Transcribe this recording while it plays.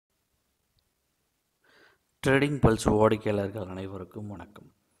Trading pulse வாடிக்கையாளர்கள் அனைவருக்கும் வணக்கம்.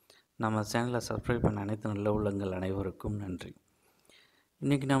 நம்ம சேனலை சப்ஸ்கிரைப் பண்ண அனைத்து நல்ல உள்ளங்கள் அனைவருக்கும் நன்றி.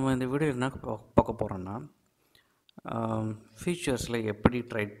 இன்றைக்கி நம்ம இந்த வீடியோ என்ன பார்க்க போகிறோன்னா, ஃபீச்சர்ஸில் எப்படி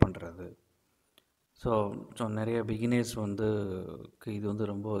ட்ரேட் பண்ணுறது. ஸோ நிறைய பிகினர்ஸ்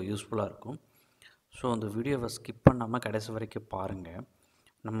இது ரொம்ப யூஸ்ஃபுல்லாக இருக்கும். ஸோ அந்த வீடியோவை ஸ்கிப் பண்ணாமல் கடைசி வரைக்கும் பாருங்கள்.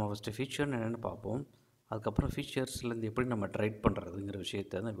 நம்ம ஃபஸ்ட்டு ஃபீச்சர்னு என்னென்னு பார்ப்போம். அதுக்கப்புறம் ஃபீச்சர்ஸ்லேருந்து எப்படி நம்ம ட்ரேட் பண்ணுறதுங்கிற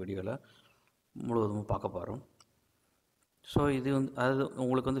விஷயத்தை அந்த வீடியோவில் முழுவதும் பார்க்க போகிறோம். ஸோ இது அதாவது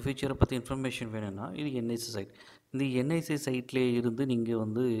உங்களுக்கு ஃபீச்சரை பற்றி இன்ஃபர்மேஷன் வேணும்னா, இது என்ஐசி சைட். இந்த என்ஐசி சைட்லேயே இருந்து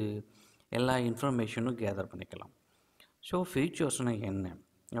நீங்கள் எல்லா இன்ஃபர்மேஷனும் கேதர் பண்ணிக்கலாம். ஸோ ஃபீச்சர்ஸ்னால் என்ன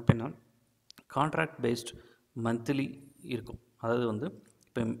அப்படின்னா, கான்ட்ராக்ட் பேஸ்ட் மந்த்லி இருக்கும். அதாவது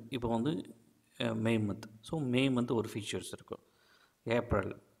இப்போ May month. So May month ஒரு ஃபீச்சர்ஸ் இருக்கும்.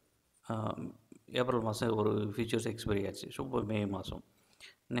 ஏப்ரல் மாதம் ஒரு ஃபீச்சர்ஸ் எக்ஸ்பைரி ஆச்சு. ஸோ இப்போ மே மாதம்.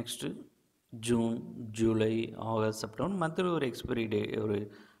 Next June, July, August, September monthly ஒரு எக்ஸ்பைரி டே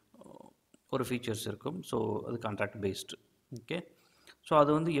ஒரு ஃபீச்சர்ஸ் இருக்கும். ஸோ அது கான்ட்ராக்ட் பேஸ்டு. ஓகே. ஸோ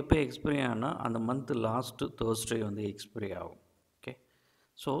அது எப்போ எக்ஸ்பைரி ஆனால் அந்த மந்த் லாஸ்ட்டு தேர்ஸ்டே எக்ஸ்பைரி ஆகும். ஓகே.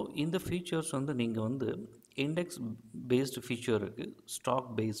 ஸோ இந்த ஃபீச்சர்ஸ் நீங்கள் இண்டெக்ஸ் பேஸ்டு ஃபீச்சர் இருக்குது, ஸ்டாக்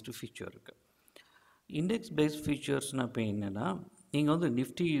பேஸ்டு ஃபீச்சர் இருக்குது. இண்டெக்ஸ் பேஸ்ட் ஃபீச்சர்ஸ்னால் இப்போ என்னென்னா, நீங்கள்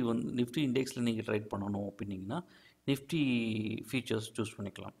நிஃப்டி இண்டெக்ஸில் நீங்கள் ட்ரேட் பண்ணணும் அப்படின்னிங்கன்னா நிஃப்டி ஃபீச்சர்ஸ் சூஸ்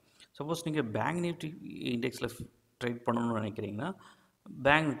பண்ணிக்கலாம். சப்போஸ் நீங்கள் BankNifty இண்டெக்ஸில் ட்ரேட் பண்ணணும்னு நினைக்கிறீங்கன்னா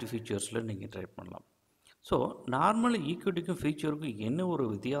BankNifty ஃபீச்சர்ஸில் நீங்கள் ட்ரேட் பண்ணலாம். ஸோ நார்மல் ஈக்விட்டிக்கும் ஃபீச்சருக்கும் என்ன ஒரு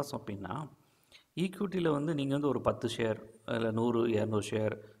வித்தியாசம் அப்படின்னா, ஈக்விட்டியில் நீங்கள் ஒரு 10 ஷேர் இல்லை 100, 200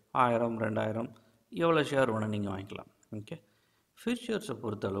 ஷேர், 1000, 2000 எவ்வளோ ஷேர் வேணும் நீங்கள் வாங்கிக்கலாம். ஓகே. ஃபீச்சர்ஸை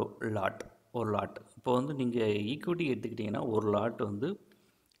பொறுத்தளவு ஒரு லாட் இப்போ நீங்கள் ஈக்விட்டி எடுத்துக்கிட்டிங்கன்னா ஒரு லாட் 75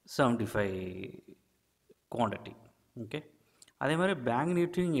 குவான்டிட்டி. ஓகே. அதே மாதிரி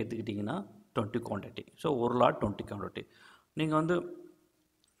BankNifty நீங்கள் எடுத்துக்கிட்டிங்கன்னா 20 குவான்டிட்டி. ஸோ ஒரு லாட் 20 குவான்டிட்டி. நீங்கள்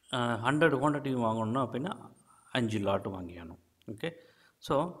 100 குவான்டிட்டி வாங்கணுன்னா அப்படின்னா 5 லாட் வாங்கிடணும். ஓகே.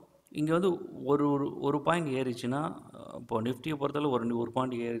 ஸோ இங்கே ஒரு பாயிண்ட் ஏறிச்சுன்னா, இப்போது நிஃப்டியை பொறுத்தளவு ஒரு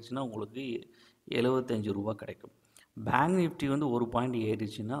பாயிண்ட் ஏறிச்சுன்னா உங்களுக்கு 75 ரூபா கிடைக்கும். BankNifty ஒரு பாயிண்ட்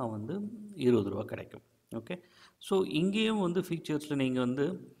ஏறிச்சுன்னா 20 ரூபா கிடைக்கும். ஓகே. ஸோ இங்கேயும் ஃபீச்சர்ஸில் நீங்கள்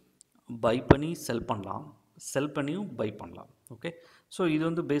பை பண்ணி செல் பண்ணலாம், செல் பண்ணியும் பை பண்ணலாம். ஓகே. ஸோ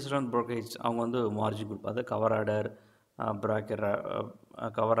இது பேஸ்ட் ஆன் ப்ரோக்கரேஜ். அவங்க மார்ஜின் கொடுப்பாங்க. அதாவது cover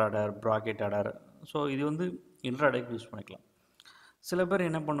order, bracket order. So இது இன்ட்ராடேக்கு யூஸ் பண்ணிக்கலாம். சில பேர்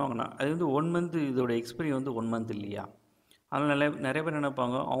என்ன பண்ணுவாங்கன்னா, அது 1 மந்த், இதோட எக்ஸ்பைரி 1 மந்த் இல்லையா, அதனால் நிறைய பேர்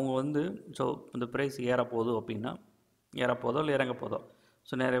நினைப்பாங்க அவங்க ஸோ இந்த ப்ரைஸ் ஏறப்போகுது அப்படின்னா, ஏறப்போதோ இல்லை இறங்க போதோ,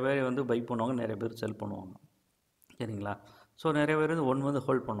 ஸோ நிறைய பேர் பை பண்ணுவாங்க, நிறைய பேர் செல் பண்ணுவாங்க. சரிங்களா. ஸோ நிறைய பேர் 1 மந்த்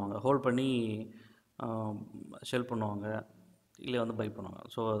ஹோல்ட் பண்ணுவாங்க, ஹோல்ட் பண்ணி செல் பண்ணுவாங்க, இல்லை பை பண்ணுவாங்க.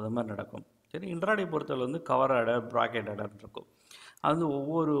 ஸோ அது மாதிரி நடக்கும். சரி. இன்ட்ராடே பொறுத்தவரை கவர் ஆர்டர், ப்ராக்கெட் ஆர்டர் இருக்கும். அது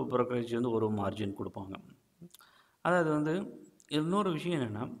ஒவ்வொரு ப்ரோக்கரேஜ் ஒரு மார்ஜின் கொடுப்பாங்க. அதாவது இன்னொரு விஷயம்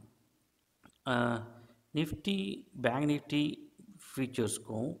என்னென்னா, நிஃப்டி BankNifty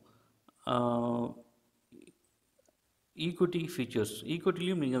ஃபீச்சர்ஸ்க்கும் ஈக்விட்டி ஃபீச்சர்ஸ்,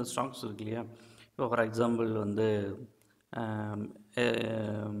 ஈக்விட்டிலையும் நீங்கள் ஸ்டாக்ஸ் இருக்கு இல்லையா. இப்போ for example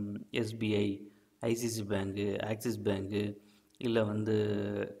SBI, ICC bank, axis bank, இல்லை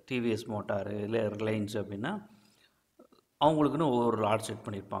டிவிஎஸ் மோட்டாரு, இல்லை ரிலையன்ஸ் அப்படின்னா அவங்களுக்குன்னு ஒரு லாட் செட்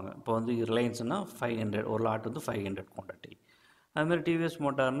பண்ணியிருப்பாங்க. இப்போ ரிலையன்ஸ்னால் 500, ஒரு லாட் 500 குவான்டிட்டி. அதுமாதிரி டிவிஎஸ்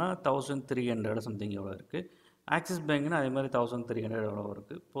மோட்டார்னா 1300 சம்திங் எவ்வளோ இருக்குது. ஆக்சிஸ் பேங்க்னா அதே மாதிரி 1300 எவ்வளோ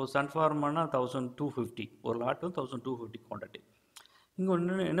இருக்குது. இப்போது சன்ஃபார்மானா 1250, ஒரு லாட்டு 1250 குவான்டிட்டி. இங்கே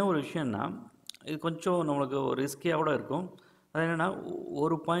என்ன ஒரு விஷயம்னா, இது கொஞ்சம் நம்மளுக்கு ஒரு ரிஸ்கியாக கூட இருக்கும். அது என்னென்னா,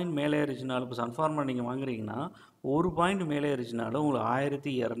 ஒரு பாயிண்ட் மேலே ஏறிச்சுனாலும், இப்போ சன்ஃபார்மா நீங்கள் வாங்குறீங்கன்னா ஒரு பாயிண்ட் மேலே ஏறிச்சுனாலும் உங்களுக்கு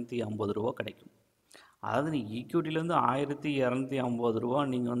 1250 ரூபா கிடைக்கும். அதாவது நீங்கள் ஈக்விட்டிலேருந்து 1250 ரூபா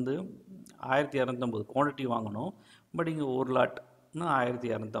நீங்கள் 1250 குவான்டிட்டி வாங்கணும். பட் இங்கே ஒரு லாட்னா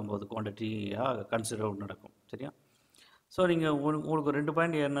 1250 குவான்டிட்டியாக கன்சிடர் நடக்கும். சரியா. ஸோ நீங்கள் உங்களுக்கு 2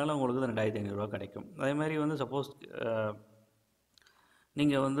 பாயிண்ட் ஏறினாலும் உங்களுக்கு 2500 ரூபா கிடைக்கும். அதேமாதிரி சப்போஸ்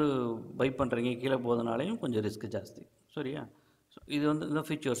நீங்கள் பை பண்ணுறீங்க, கீழே போகிறதுனாலையும் கொஞ்சம் ரிஸ்க் ஜாஸ்தி. சரியா. ஸோ இது இந்த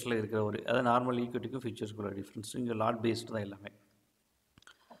ஃபீச்சர்ஸில் இருக்கிற அதாவது நார்மல் ஈக்விட்டிக்கும் ஃபீச்சர்ஸ்க்குள்ள டிஃப்ரென்ஸ். இங்கே லாட் பேஸ்டு தான் எல்லாமே.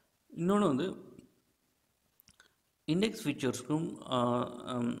 இன்னொன்று இண்டெக்ஸ் ஃபீச்சர்ஸ்க்கும்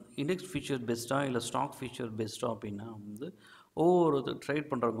இண்டெக்ஸ் ஃபீச்சர் பெஸ்ட்டாக இல்லை ஸ்டாக் ஃபீச்சர் பெஸ்ட்டாக அப்படின்னா ஒவ்வொரு ட்ரேட்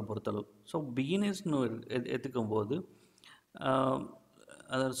பண்ணுறவங்க பொறுத்தளவு. ஸோ பிகினர்ஸ்னு எடுத்துக்கும் போது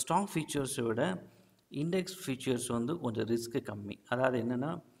அதாவது ஸ்டாக் ஃபீச்சர்ஸை விட இண்டெக்ஸ் ஃபீச்சர்ஸ் கொஞ்சம் ரிஸ்க்கு கம்மி. அதாவது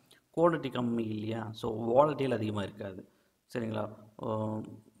என்னென்னா, குவாலிட்டி கம்மி இல்லையா. ஸோ வாலட்டில் அதிகமாக இருக்காது. சரிங்களா.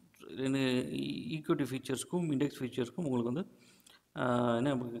 ஈக்விட்டி ஃபீச்சர்ஸ்க்கும் இண்டெக்ஸ் ஃபீச்சர்ஸ்க்கும் உங்களுக்கு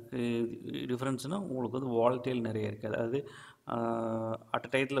என்ன டிஃப்ரென்ஸ்னால் உங்களுக்கு வந்து வாலட்டைல் நிறைய இருக்குது. அதாவது அட்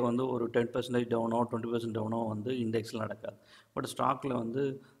டயத்தில் வந்து ஒரு 10% டவுனோ 20% டவுனோ வந்து இண்டெக்ஸில் நடக்காது. பட் ஸ்டாக்கில் வந்து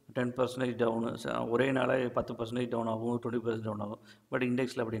 10% டவுனு ஒரே நாளே 10% டவுன் ஆகும், 20% டவுன் ஆகும். பட்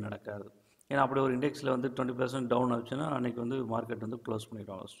இண்டெக்ஸில் அப்படி நடக்காது. ஏன்னா அப்படி ஒரு இண்டெக்ஸில் வந்து 20% டவுன் ஆச்சுன்னா அன்றைக்கி வந்து மார்க்கெட் வந்து க்ளோஸ்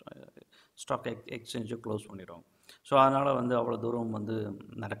பண்ணிடுவாங்க, ஸ்டாக் எக்ஸ்சேஞ்சை க்ளோஸ் பண்ணிடுவாங்க. ஸோ அதனால் வந்து அவ்வளோ தூரம் வந்து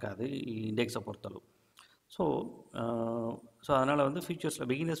நடக்காது இண்டெக்ஸை பொறுத்தளவு. ஸோ அதனால் வந்து ஃபியூச்சர்ஸில்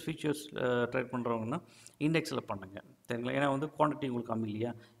பிகினர்ஸ் ஃபியூச்சர்ஸ் ட்ரேட் பண்ணுறவங்கன்னா இண்டெக்ஸில் பண்ணுங்க, சரிங்களா? ஏன்னா வந்து குவான்டிட்டி உங்களுக்கு கம்மி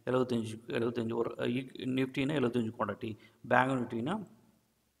இல்லையா? 75 ஒரு நிஃப்டினா 75 குவான்டிட்டி, பேங்க் நிஃப்டினா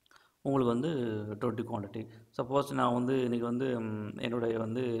உங்களுக்கு வந்து 20 குவான்டிட்டி. சப்போஸ் நான் வந்து இன்றைக்கி வந்து என்னுடைய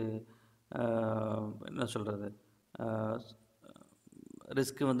வந்து என்ன சொல்கிறது,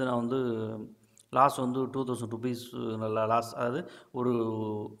 ரிஸ்க்கு வந்து நான் வந்து லாஸ் வந்து 2000 ருபீஸ் நல்லா லாஸ், அதாவது ஒரு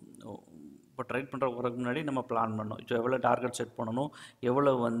இப்போ ட்ரேட் பண்ணுற போகிறதுக்கு முன்னாடி நம்ம பிளான் பண்ணணும். இப்போ எவ்வளோ டார்கெட் செட் பண்ணணும்,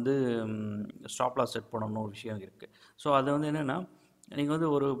 எவ்வளோ வந்து ஸ்டாப் லாஸ் செட் பண்ணணும் ஒரு விஷயம் இருக்குது. ஸோ அது வந்து என்னென்னா, நீங்கள் வந்து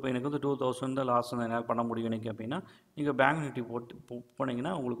ஒரு இப்போ எனக்கு வந்து 2000 தான் லாஸ் என்னால் பண்ண முடியும் எனக்கு அப்படின்னா, நீங்கள் பேங்க் நிஃப்டி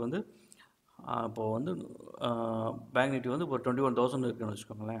போனீங்கன்னா உங்களுக்கு வந்து இப்போது வந்து பேங்க் நிஃப்டி வந்து இப்போ 21,000 இருக்குதுன்னு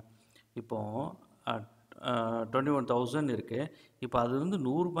வச்சுக்கோங்களேன். இப்போது 21,000 இருக்குது. இப்போ அது வந்து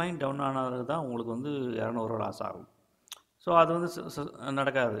 100 பாயிண்ட் டவுன் ஆனது தான் உங்களுக்கு வந்து 200 லாஸ் ஆகும். ஸோ அது வந்து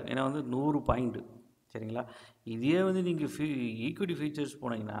நடக்காது. ஏன்னா வந்து 100 பாயிண்ட்டு, சரிங்களா? இதே வந்து நீங்கள் ஈக்விட்டி ஃபியூச்சர்ஸ்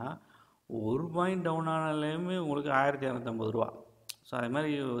போனீங்கன்னா 1 பாயிண்ட் டவுன் ஆனாலுமே உங்களுக்கு 1250 ரூபா. ஸோ அது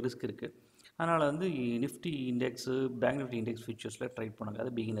மாதிரி ரிஸ்க் இருக்குது. அதனால் வந்து Nifty index, bank Nifty index ஃபியூச்சர்ஸில் try பண்ணுங்கள்.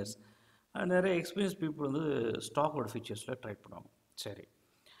 அது பிகினர்ஸ். நிறைய எக்ஸ்பீரியன்ஸ் பீப்புள் வந்து ஸ்டாக்கோட ஃபியூச்சர்ஸில் ட்ரை பண்ணுவாங்க. சரி,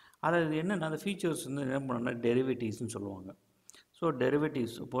 அதாவது என்னென்னா அந்த ஃபீச்சர்ஸ் வந்து என்ன பண்ணணும்னா டெரிவேட்டிவ்ஸ்னு சொல்லுவாங்க. ஸோ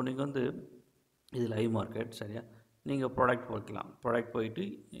டெரிவேட்டிவ்ஸ் இப்போது நீங்கள் வந்து இது லைவ் மார்க்கெட், சரியா? நீங்கள் ப்ராடக்ட் போய்க்கலாம். ப்ராடக்ட் போயிட்டு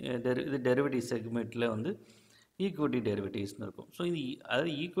இது டெரிவேட்டிவ் செக்மெண்ட்டில் வந்து ஈக்விட்டி டெரிவேட்டிவ்ஸ்னு இருக்கும். ஸோ இது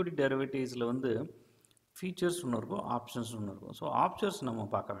அதாவது ஈக்விட்டி டெரிவேட்டிவ்ஸில் வந்து ஃபீச்சர்ஸ் ஒன்று இருக்கும், ஆப்ஷன்ஸ் ஒன்று இருக்கும். ஸோ ஆப்ஷன்ஸ் நம்ம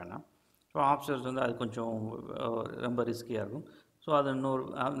பார்க்க வேணாம். ஸோ ஆப்ஷன்ஸ் வந்து அது கொஞ்சம் ரொம்ப ரிஸ்கியாக இருக்கும். ஸோ அது இன்னொரு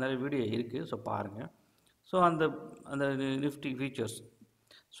நிறைய வீடியோ இருக்குது, ஸோ பாருங்கள். ஸோ அந்த அந்த நிஃப்டி ஃபீச்சர்ஸ்,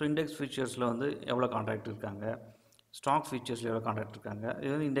 ஸோ இண்டெக்ஸ் ஃபீச்சர்ஸில் வந்து எவ்வளோ கான்ட்ராக்ட் இருக்காங்க, ஸ்டாக் ஃபீச்சர்ஸில் எவ்வளோ கான்ட்ராக்ட் இருக்காங்க,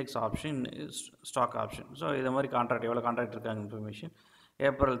 இது வந்து index option, stock option. So இதை மாதிரி கான்ட்ராக்ட் எவ்வளோ கான்ட்ராக்ட் இருக்காங்க இன்ஃபர்மேஷன்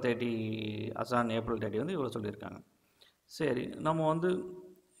April 30 அசான் April 30 வந்து இவ்வளோ சொல்லியிருக்காங்க. சரி, நம்ம வந்து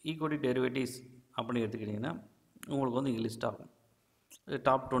ஈக்விட்டி டெரிவேட்டிவ்ஸ் அப்படின்னு எடுத்துக்கிட்டிங்கன்னா உங்களுக்கு வந்து இங்கே லிஸ்ட் ஆகும்.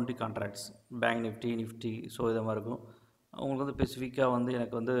 Top 20 contracts, bank Nifty. So இதை மாதிரி இருக்கும். உங்களுக்கு வந்து ஸ்பெசிஃபிக்காக வந்து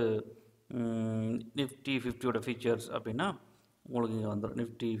எனக்கு வந்து நிஃப்டி 50யோட ஃபீச்சர்ஸ் அப்படின்னா உங்களுக்கு இங்கே வந்துடும்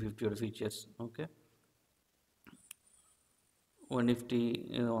நிஃப்டி 50யோட ஃபீச்சர்ஸ். ஓகே, நிஃப்டி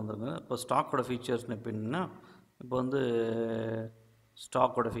இது வந்துருங்க. இப்போ ஸ்டாக்கோட ஃபீச்சர்ஸ்னு எப்படின்னா, இப்போ வந்து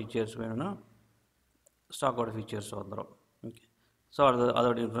ஸ்டாக்கோட ஃபீச்சர்ஸ் வேணும்னா ஸ்டாக்கோட ஃபீச்சர்ஸ் வந்துடும். ஓகே, ஸோ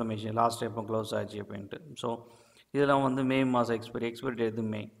அதோட இன்ஃபர்மேஷன் லாஸ்ட் எப்போ க்ளோஸ் ஆச்சு அப்படின்ட்டு. ஸோ இதெல்லாம் வந்து மே மாதம் எக்ஸ்பைரி டேட்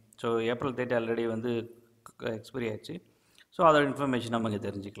மே. ஸோ April 30 ஆல்ரெடி வந்து எக்ஸ்பைரி ஆச்சு. ஸோ அதோட இன்ஃபர்மேஷன் நம்ம இங்கே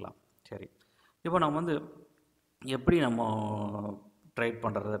தெரிஞ்சுக்கலாம். சரி, இப்போ நம்ம வந்து எப்படி நம்ம ட்ரேட்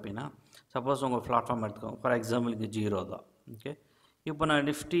பண்ணுறது அப்படின்னா, சப்போஸ் உங்கள் பிளாட்ஃபார்ம் எடுத்துக்கோங்க. ஃபார் எக்ஸாம்பிள் இங்கே 0 தான். ஓகே, இப்போ நான்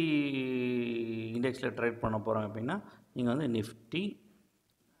நிஃப்டி இண்டெக்ஸில் ட்ரேட் பண்ண போகிறேன் அப்படின்னா நீங்கள் வந்து நிஃப்டி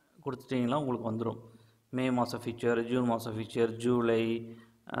கொடுத்துட்டிங்கன்னா உங்களுக்கு வந்துடும் மே மாதம் ஃபீச்சர், ஜூன் மாதம் ஃபீச்சர், ஜூலை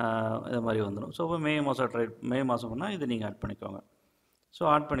இது மாதிரி வந்துடும். ஸோ இப்போ மே மாதம் பண்ணால் இது நீங்கள் ஆட் பண்ணிக்கோங்க. ஸோ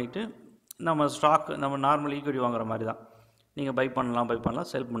ஆட் பண்ணிவிட்டு நம்ம ஸ்டாக் நம்ம நார்மல் ஈக்விட்டி வாங்குற மாதிரி தான். நீங்கள் பை பண்ணலாம்,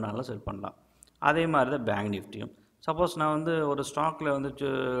 செல் பண்ணலாம். அதே மாதிரி தான் பேங்க் நிஃப்டியும். சப்போஸ் நான் வந்து ஒரு ஸ்டாக்கில் வந்து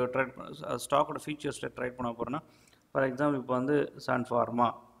ஸ்டாக்கோட ஃபீச்சர்ஸில் ட்ரேட் பண்ண போகிறேன்னா, ஃபார் எக்ஸாம்பிள் இப்போ வந்து சன்ஃபார்மா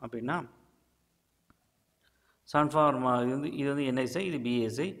அப்படின்னா, சன்ஃபார்மா இது வந்து என்எஸ்ஐ, இது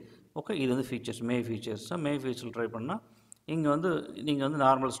பிஎஸ்ஐ. ஓகே, இது வந்து ஃபீச்சர்ஸ், மே ஃபீச்சர்ஸில் ட்ரை பண்ணால் இங்கே வந்து நீங்கள் வந்து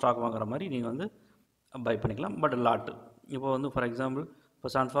நார்மல் ஸ்டாக் வாங்குற மாதிரி நீங்கள் வந்து பை பண்ணிக்கலாம். பட் லாட்டு இப்போ வந்து ஃபார் எக்ஸாம்பிள் இப்போ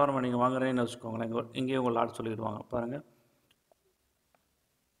சன்ஃபார்மா நீங்கள் வாங்குறேன்னு வச்சுக்கோங்களேன், இங்கேயே உங்கள் லாட் சொல்லிடுவாங்க பாருங்கள்.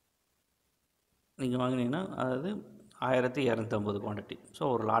 நீங்கள் வாங்கினீங்கன்னா அதாவது 1250 குவான்டிட்டி. ஸோ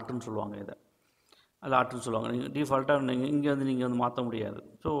ஒரு லாட்டுன்னு சொல்லுவாங்க. இதை லாட்டுன்னு சொல்லுவாங்க. நீங்கள் டிஃபால்ட்டாக நீங்கள் வந்து மாற்ற முடியாது.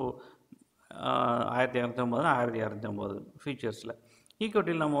 ஸோ 1250 1250 ஃபீச்சர்ஸில்.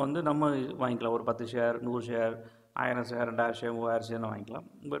 ஈக்விட்டியில் நம்ம வாங்கிக்கலாம். ஒரு 10 ஷேர், 100 ஷேர், 1000 ஷேர், 2000 ஷேர், 3000 ஷேர்னு வாங்கிக்கலாம்.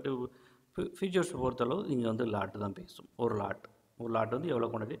 பட் ஃபீச்சர்ஸ் பொறுத்தளவு இங்கே வந்து லாட்டு தான் பேசும். ஒரு லாட் வந்து எவ்வளோ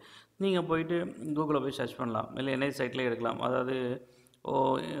குவான்டிட்டி நீங்கள் போயிட்டு கூகுளில் போய் சர்ச் பண்ணலாம், இல்லை என்ஐ சைட்லேயே எடுக்கலாம். அதாவது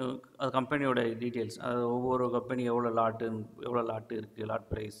அது கம்பெனியோட டீட்டெயில்ஸ், அது ஒவ்வொரு கம்பெனி எவ்வளோ லாட்டு இருக்குது, லாட்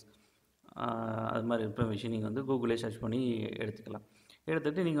ப்ரைஸ், அது மாதிரி இன்ஃபர்மேஷன் நீங்கள் வந்து கூகுளே சர்ச் பண்ணி எடுத்துக்கலாம்.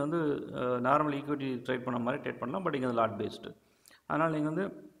 எடுத்துகிட்டு நீங்கள் வந்து நார்மல் ஈக்விட்டி ட்ரேட் பண்ண மாதிரி ட்ரேட் பண்ணலாம். பட் இங்கே லாட் பேஸ்டு. அதனால் நீங்கள் வந்து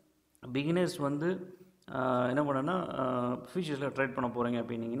பிகினர்ஸ் வந்து என்ன பண்ணேன்னா ஃபியூச்சர்ஸில் ட்ரேட் பண்ண போகிறீங்க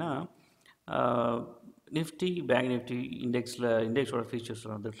அப்படின்னீங்கன்னா நிஃப்டி பேங்க் நிஃப்டி இண்டெக்ஸோட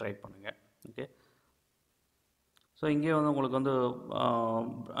ஃபியூச்சர்ஸில் வந்து ட்ரேட் பண்ணுங்கள். ஓகே, ஸோ இங்கே வந்து உங்களுக்கு வந்து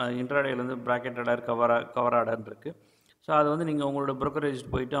இன்ட்ராடேலேருந்து ப்ராக்கெட் ஆர்டர் கவர் ஆர்டர்னு இருக்குது. ஸோ அது வந்து நீங்கள் உங்களோட ப்ரோக்கரேஜ்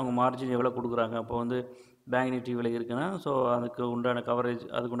போயிட்டு அவங்க மார்ஜின் எவ்வளோ கொடுக்குறாங்க, அப்போ வந்து பேங்க் நிஃப்டி விலை இருக்குன்னா ஸோ அதுக்கு உண்டான கவரேஜ்,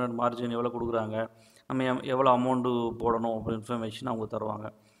 அதுக்கு உண்டான மார்ஜின் எவ்வளோ கொடுக்குறாங்க, நம்ம எவ்வளோ அமௌண்ட்டு போடணும் அப்படி இன்ஃபர்மேஷன் அவங்க தருவாங்க.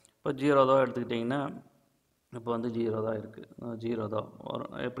 இப்போ 0 தான் எடுத்துக்கிட்டிங்கன்னா இப்போ வந்து 0 தான் இருக்குது, 0 தான்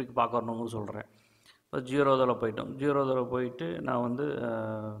வரும். எப்படி பார்க்க வரணும்னு சொல்கிறேன். இப்போ 0 போயிட்டோம். 0 போயிட்டு நான் வந்து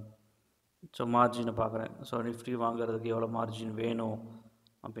ஸோ மார்ஜினை பார்க்குறேன். ஸோ நிஃப்டி வாங்குறதுக்கு எவ்வளோ மார்ஜின் வேணும்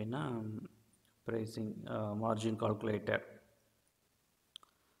அப்படின்னா pricing margin calculator.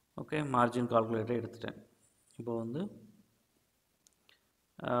 Okay, margin calculator எடுத்துட்டேன். இப்போ வந்து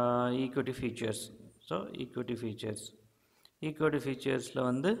ஈக்விட்டி ஃபீச்சர்ஸ். ஸோ ஈக்விட்டி ஃபீச்சர்ஸில்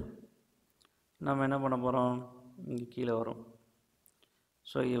வந்து நம்ம என்ன பண்ண போகிறோம், இங்கே கீழே வரும்.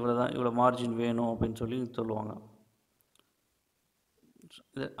 ஸோ இவ்வளோ மார்ஜின் வேணும் அப்படின்னு சொல்லுவாங்க.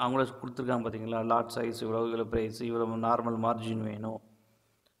 இது அவங்கள கொடுத்துருக்காங்க பார்த்தீங்களா, லாட் சைஸ் இவ்வளோ ப்ரைஸ், இவ்வளோ நார்மல் மார்ஜின் வேணும்.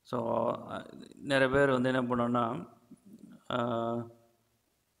 ஸோ நிறைய பேர் வந்து என்ன பண்ணோன்னா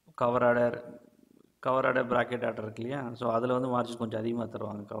கவர் ஆர்டர் ப்ராக்கெட் ஆர்டர் இருக்கு இல்லையா, ஸோ அதில் வந்து மார்ஜின் கொஞ்சம் அதிகமாக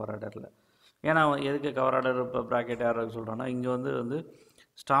தருவாங்க கவர் ஆர்டரில். ஏன்னா எதுக்கு கவர் ஆர்டர் இப்போ ப்ராக்கெட் ஆர்டர் சொல்கிறோன்னா, இங்கே வந்து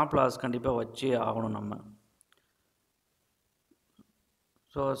ஸ்டாப் லாஸ் கண்டிப்பாக வச்சே ஆகணும் நம்ம.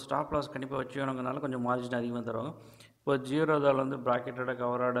 ஸோ ஸ்டாப் லாஸ் கண்டிப்பாக வச்சு வேணுங்கிறனால கொஞ்சம் மார்ஜின் அதிகமாக தருவாங்க. இப்போ 0 வந்து ப்ராக்கெட்டோட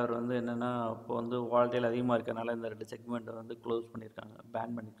கவர் ஆர்டர் வந்து என்னென்னா, இப்போ வந்து வால்டைல் அதிகமாக இருக்கிறனால இந்த 2 செக்மெண்ட்டை வந்து க்ளோஸ் பண்ணியிருக்காங்க,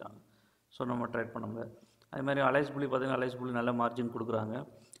 பேன் பண்ணியிருக்காங்க. ஸோ நம்ம ட்ரேட் பண்ண முடியாது. அதே மாதிரி அலைஸ் புள்ளி பார்த்திங்கன்னா, அலைஸ் புள்ளி நல்ல மார்ஜின் கொடுக்குறாங்க.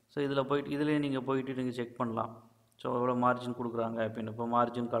 ஸோ இதிலே நீங்கள் போயிட்டு நீங்கள் செக் பண்ணலாம். ஸோ எவ்வளோ மார்ஜின் கொடுக்குறாங்க அப்படின்னு. இப்போ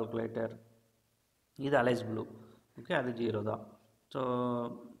மார்ஜின் கால்குலேட்டர், இது அலைஸ் ப்ளூ. ஓகே, அது 0 தான். ஸோ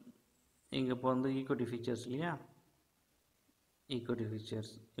இங்கே இப்போ வந்து ஈக்விட்டி ஃபீச்சர்ஸ் இல்லையா, ஈக்விட்டி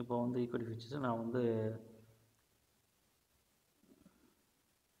ஃபீச்சர்ஸ். இப்போ வந்து ஈக்விட்டி ஃபீச்சர்ஸ் நான் வந்து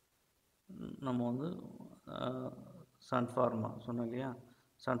நம்ம வந்து சன்ஃபார்மா சொன்னோம் இல்லையா,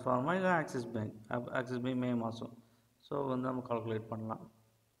 சன்ஃபார்மா இல்லை ஆக்சிஸ் பேங்க் மே மாதம். ஸோ வந்து நம்ம கால்குலேட் பண்ணலாம்.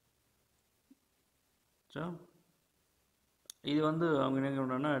 ஸோ இது வந்து அவங்க என்ன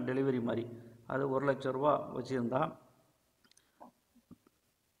பண்ணுறோன்னா டெலிவரி மாதிரி, அது 1 லட்ச ரூபா வச்சுருந்தா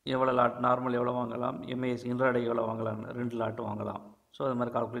எவ்வளோ லாட் நார்மல் எவ்வளோ வாங்கலாம், எம்ஏஎஸ் இன்ட்ராடே எவ்வளோ வாங்கலாம், 2 லாட் வாங்கலாம். ஸோ அது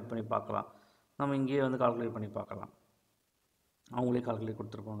மாதிரி கால்குலேட் பண்ணி பார்க்கலாம். நம்ம இங்கேயே வந்து கால்குலேட் பண்ணி பார்க்கலாம். அவங்களே கால்குலேட்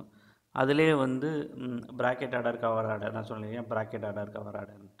கொடுத்துருப்பாங்க. அதிலே வந்து ப்ராக்கெட் ஆர்டர் கவர் ஆர்டர் நான் சொன்னேன், ப்ராக்கெட் ஆர்டர் கவர்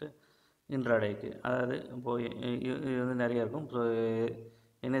ஆர்டர்ன்ட்டு இன்ட்ராடேக்கு. அதாவது இப்போது இது வந்து நிறைய இருக்கும். ஸோ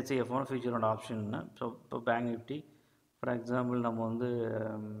என்எஸ்சிஎஃப்ஒன் ஃபியூச்சரோட ஆப்ஷன்னு. ஸோ இப்போ பேங்க் நிஃப்டி ஃபார் எக்ஸாம்பிள் நம்ம வந்து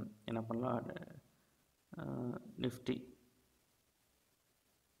என்ன பண்ணலாம், Nifty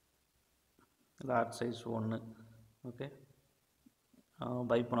large size 1. Okay,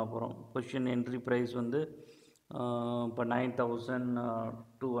 by பண்ண போகிறோம். பொசிஷன் என்ட்ரி ப்ரைஸ் வந்து இப்போ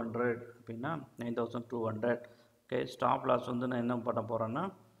 9200 அப்படின்னா 9200. ஓகே, ஸ்டாப் லாஸ் வந்து நான் என்ன பண்ண போகிறேன்னா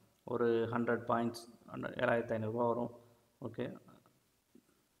ஒரு 100 பாயிண்ட்ஸ் 7500 வரும். ஓகே,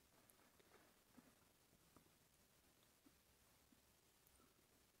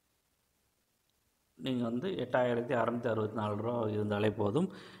 நீங்கள் வந்து 8664 ரூபா இருந்தாலே போதும்,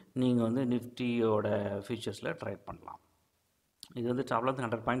 நீங்கள் வந்து நிஃப்டியோட ஃபியூச்சர்ஸில் ட்ரேட் பண்ணலாம். இது வந்து ஸ்டாப் லாஸ்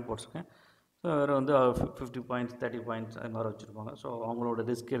 100 பாயிண்ட் போட்டிருக்கேன். ஸோ வேறு வந்து 50 பாயிண்ட்ஸ் 30 பாயிண்ட்ஸ் அது மாதிரி வச்சுருப்பாங்க. ஸோ அவங்களோட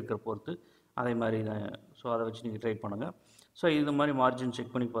ரிஸ்க் இருக்கிற பொறுத்து அதே மாதிரி தான். ஸோ அதை வச்சு நீங்கள் ட்ரேட் பண்ணுங்கள். ஸோ இது மாதிரி மார்ஜின்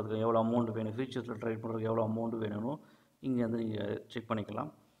செக் பண்ணி பார்த்துக்கோங்க, எவ்வளோ அமௌண்ட் வேணும், ஃபியூச்சர்ஸில் ட்ரேட் பண்ணுறதுக்கு எவ்வளோ அமௌண்ட் வேணும்னு இங்கே வந்து நீங்கள் செக்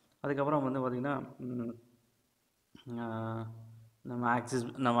பண்ணிக்கலாம். அதுக்கப்புறம் வந்து பார்த்திங்கன்னா நம்ம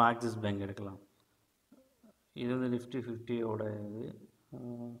ஆக்சிஸ் பேங்க் எடுக்கலாம். இது வந்து நிஃப்டி 50யோட இது.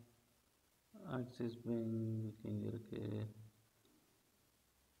 ஆக்சிஸ் பேங்க் இங்கே இருக்குது.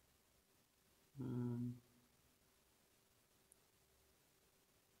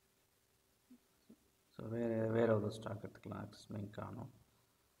 ஸோ வேறு ஒரு ஸ்டாக் எடுத்துக்கலாம். ஆக்சிஸ் பேங்க் காணும்.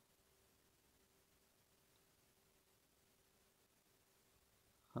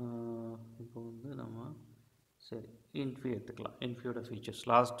 இப்போ வந்து நம்ம சரி இன்ஃபி எடுத்துக்கலாம். இன்ஃபியோட ஃபீச்சர்ஸ்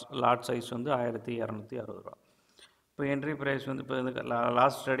லாட் சைஸ் வந்து 1260 ரூபா. இப்போ என்ட்ரி ப்ரைஸ் வந்து இப்போ இந்த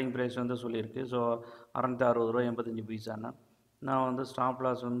லாஸ்ட் ட்ரேடிங் ப்ரைஸ் வந்து சொல்லியிருக்கு. ஸோ 660 ரூபா 85 பைசானா. நான் வந்து ஸ்டாப்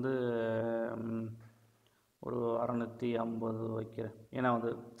லாஸ் வந்து ஒரு 650 வைக்கிறேன். ஏன்னா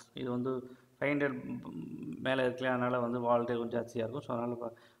வந்து இது வந்து 500 மேலே இருக்குல்ல, அதனால் வந்து வால்டே கொஞ்சம் ஜாஸ்தியாக இருக்கும். ஸோ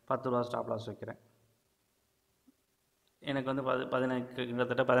அதனால் 10 ரூபா ஸ்டாப் லாஸ் வைக்கிறேன். எனக்கு வந்து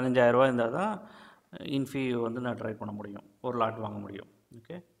கிட்டத்தட்ட 15000 ரூபா இருந்தால் தான் இன்ஃபி வந்து நான் ட்ரை பண்ண முடியும், ஒரு லாட் வாங்க முடியும்.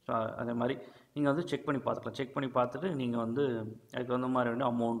 ஓகே, ஸோ அதே மாதிரி நீங்கள் வந்து செக் பண்ணி பார்த்துக்கலாம். செக் பண்ணி பார்த்துட்டு நீங்கள் வந்து அதுக்கு வந்த மாதிரி வந்து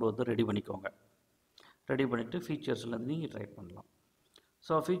அமௌண்ட் வந்து ரெடி பண்ணிக்கோங்க. ரெடி பண்ணிவிட்டு ஃபீச்சர்ஸ்லேருந்து நீங்கள் ட்ரேட் பண்ணலாம்.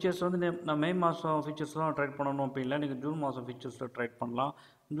 ஸோ ஃபீச்சர்ஸ் வந்து நான் மே மாதம் ஃபீச்சர்ஸ்லாம் ட்ரேட் பண்ணணும் அப்படின்னா நீங்கள் ஜூன் மாதம் ஃபீச்சர்ஸில் ட்ரேட் பண்ணலாம்,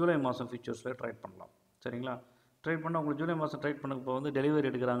 ஜூலை மாதம் ஃபீச்சர்ஸில் ட்ரேட் பண்ணலாம். சரிங்களா? ட்ரேட் பண்ணால் உங்களுக்கு ஜூலை மாதம் ட்ரேட் பண்ண இப்போ வந்து டெலிவரி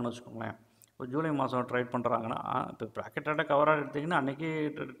எடுக்கிறாங்கன்னு வச்சுக்கோங்களேன். இப்போ ஜூலை மாதம் ட்ரேட் பண்ணுறாங்கன்னா இப்போ ப்ராக்கெட்டாக கவராக எடுத்திங்கன்னா அன்றைக்கி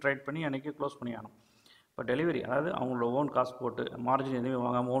ட்ரேட் பண்ணி அன்றைக்கி க்ளோஸ் பண்ணி ஆகணும். இப்போ டெலிவரி அதாவது அவங்களோட ஓன் காசு போட்டு மார்ஜின் எதுவுமே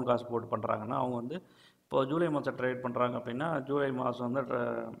வாங்காமல் ஓன் காசு போட்டு பண்ணுறாங்கன்னா அவங்க வந்து இப்போ ஜூலை மாதம் ட்ரேட் பண்ணுறாங்க அப்படின்னா ஜூலை மாதம் வந்து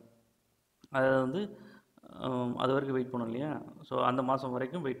அதை வந்து அது வரைக்கும் வெயிட் பண்ணணும் இல்லையா? ஸோ அந்த மாதம்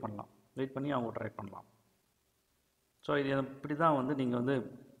வரைக்கும் வெயிட் பண்ணலாம், வெயிட் பண்ணி அவங்க ட்ரேட் பண்ணலாம். ஸோ இது இப்படி தான் வந்து நீங்கள் வந்து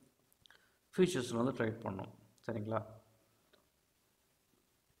ஃபியூச்சர்ஸில் வந்து ட்ரேட் பண்ணணும். சரிங்களா?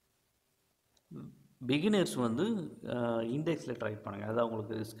 பிகினர்ஸ் வந்து இண்டெக்ஸில் ட்ரேட் பண்ணுங்கள், அதுதான்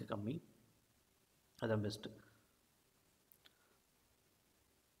உங்களுக்கு ரிஸ்க் கம்மி, அதான் பெஸ்ட்டு.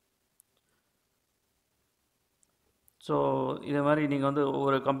 ஸோ இதே மாதிரி நீங்கள் வந்து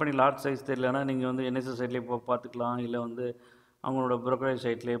ஒரு கம்பெனி லார்ஜ் சைஸ் தெரியலன்னா நீங்கள் வந்து என்எஸ்எஸ் சைட்லேயே பார்த்துக்கலாம், இல்லை வந்து அவங்களோட ப்ரோக்கரேஜ்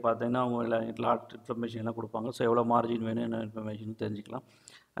சைட்லேயே பார்த்தீங்கன்னா அவங்க லாட் இன்ஃபர்மேஷன் எல்லாம் கொடுப்பாங்க. ஸோ எவ்வளோ மார்ஜின் வேணும் என்ன இன்ஃபர்மேஷன் தெரிஞ்சுக்கலாம்.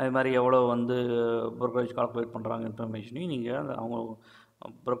 அதே மாதிரி எவ்வளோ வந்து ப்ரோக்கரேஜ் கால்குலேட் பண்ணுறாங்க இன்ஃபர்மேஷனையும் நீங்கள் அவங்க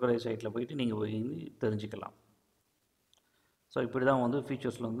ப்ரோக்கரேஜ் சைட்டில் போயிட்டு நீங்கள் போய் தெரிஞ்சுக்கலாம். ஸோ இப்படி தான் வந்து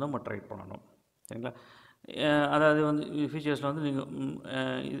ஃபீச்சர்ஸில் வந்து நம்ம ட்ரேட் பண்ணணும். சரிங்களா? அதாவது வந்து ஃபீச்சர்ஸில் வந்து நீங்கள்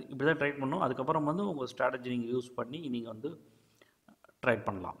இப்படி தான் ட்ரேட் பண்ணணும். அதுக்கப்புறம் வந்து உங்கள் ஸ்ட்ராட்டஜி நீங்கள் யூஸ் பண்ணி நீங்கள் வந்து ட்ரேட்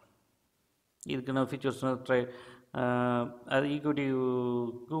பண்ணலாம். இதுக்குன்னு ஃபீச்சர்ஸ்னால் அது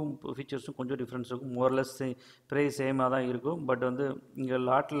ஈக்விட்டிக்கும் ஃபீச்சர்ஸும் கொஞ்சம் டிஃப்ரென்ஸ் இருக்கும். மோர்லெஸ் ப்ரைஸ் சேமாக தான் இருக்கும். பட் வந்து இங்கே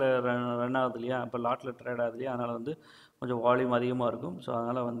லாட்டில் ரன் ஆகுது இல்லையா? இப்போ லாட்டில் ட்ரேட் ஆகுது இல்லையா? அதனால் வந்து கொஞ்சம் வால்யூம் அதிகமாக இருக்கும். ஸோ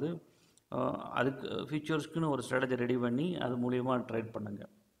அதனால் வந்து அதுக்கு ஃபீச்சர்ஸ்க்குன்னு ஒரு ஸ்ட்ராட்டஜி ரெடி பண்ணி அது மூலிமா ட்ரேட்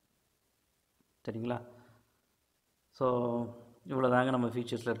பண்ணுங்கள். சரிங்களா? ஸோ இவ்வளோ தாங்க நம்ம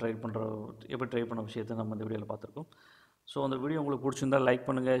ஃபீச்சர்ஸில் எப்படி ட்ரேட் பண்ண விஷயத்தை நம்ம இந்த வீடியோவில் பார்த்துருக்கோம். ஸோ அந்த வீடியோ உங்களுக்கு பிடிச்சிருந்தால் லைக்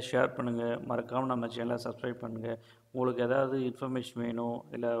பண்ணுங்கள், ஷேர் பண்ணுங்கள், மறக்காமல் நம்ம சேனலை சப்ஸ்கிரைப் பண்ணுங்கள். உங்களுக்கு ஏதாவது இன்ஃபர்மேஷன் வேணும்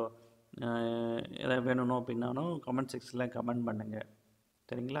இல்லை எதாவது வேணும்னோ அப்படின்னாலும் கமெண்ட் செக்ஷனில் கமெண்ட் பண்ணுங்கள்.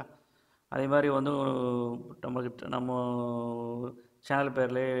 சரிங்களா? அதே மாதிரி வந்து நம்ம சேனல்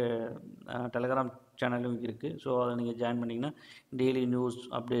பேர்லேயே டெலகிராம் சேனலும் இருக்குது. ஸோ அதை நீங்கள் ஜாயின் பண்ணிங்கன்னா டெய்லி நியூஸ்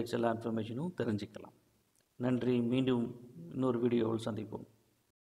அப்டேட்ஸ் எல்லா இன்ஃபர்மேஷனும் தெரிஞ்சுக்கலாம். நன்றி. மீண்டும் இன்னொரு வீடியோவில் சந்திப்போம்.